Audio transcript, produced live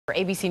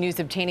ABC News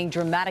obtaining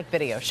dramatic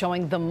video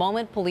showing the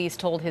moment police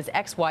told his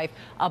ex-wife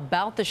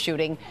about the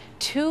shooting.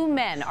 2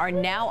 men are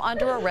now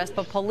under arrest,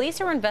 but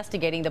police are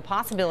investigating the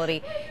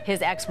possibility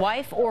his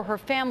ex-wife or her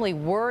family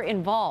were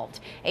involved.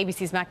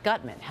 ABC's Matt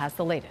Gutman has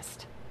the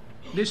latest.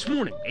 This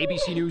morning,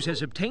 ABC News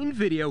has obtained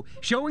video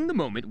showing the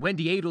moment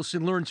Wendi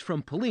Adelson learns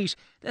from police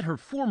that her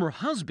former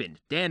husband,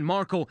 Dan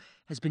Markel,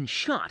 has been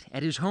shot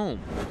at his home.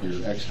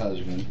 Your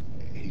ex-husband,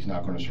 he's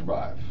not going to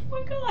survive.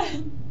 Oh my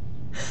God.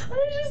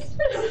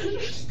 I don't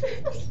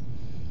understand.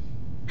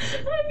 How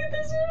could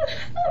this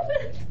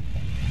happen?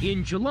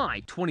 In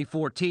July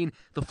 2014,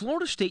 the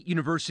Florida State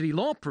University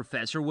law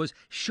professor was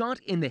shot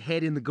in the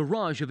head in the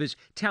garage of his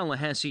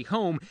Tallahassee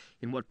home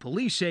in what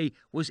police say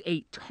was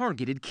a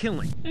targeted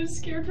killing. I'm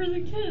scared for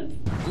the kids.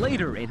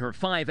 Later, in her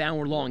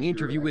 5-hour-long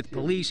interview with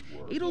police,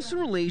 Adelson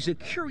relays a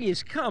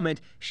curious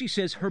comment she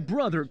says her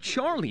brother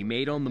Charlie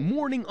made on the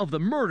morning of the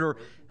murder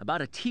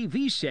about a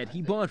TV set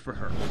he bought for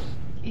her.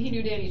 He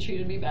knew Danny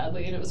treated me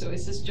badly, and it was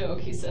always this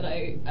joke. He said,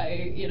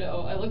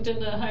 I looked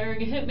into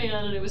hiring a hitman,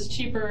 and it was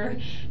cheaper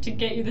to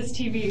get you this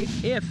TV.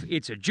 If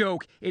it's a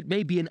joke, it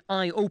may be an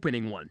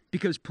eye-opening one,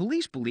 because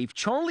police believe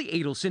Charlie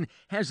Adelson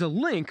has a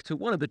link to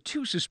one of the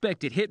 2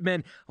 suspected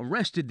hitmen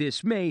arrested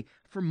this May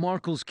for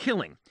Markel's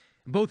killing,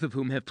 both of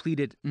whom have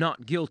pleaded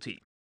not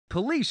guilty.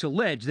 Police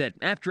allege that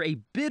after a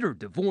bitter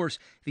divorce,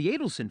 the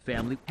Adelson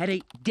family had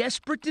a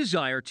desperate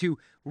desire to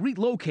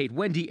relocate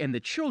Wendi and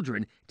the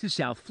children to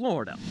South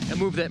Florida, a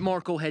move that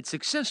Markel had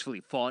successfully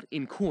fought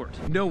in court.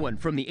 No one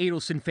from the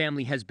Adelson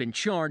family has been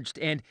charged,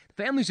 and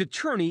the family's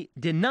attorney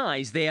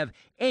denies they have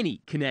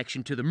any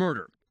connection to the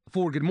murder.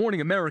 For Good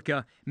Morning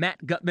America,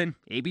 Matt Gutman,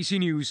 ABC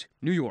News,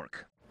 New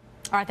York.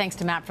 All right, thanks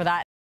to Matt for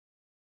that.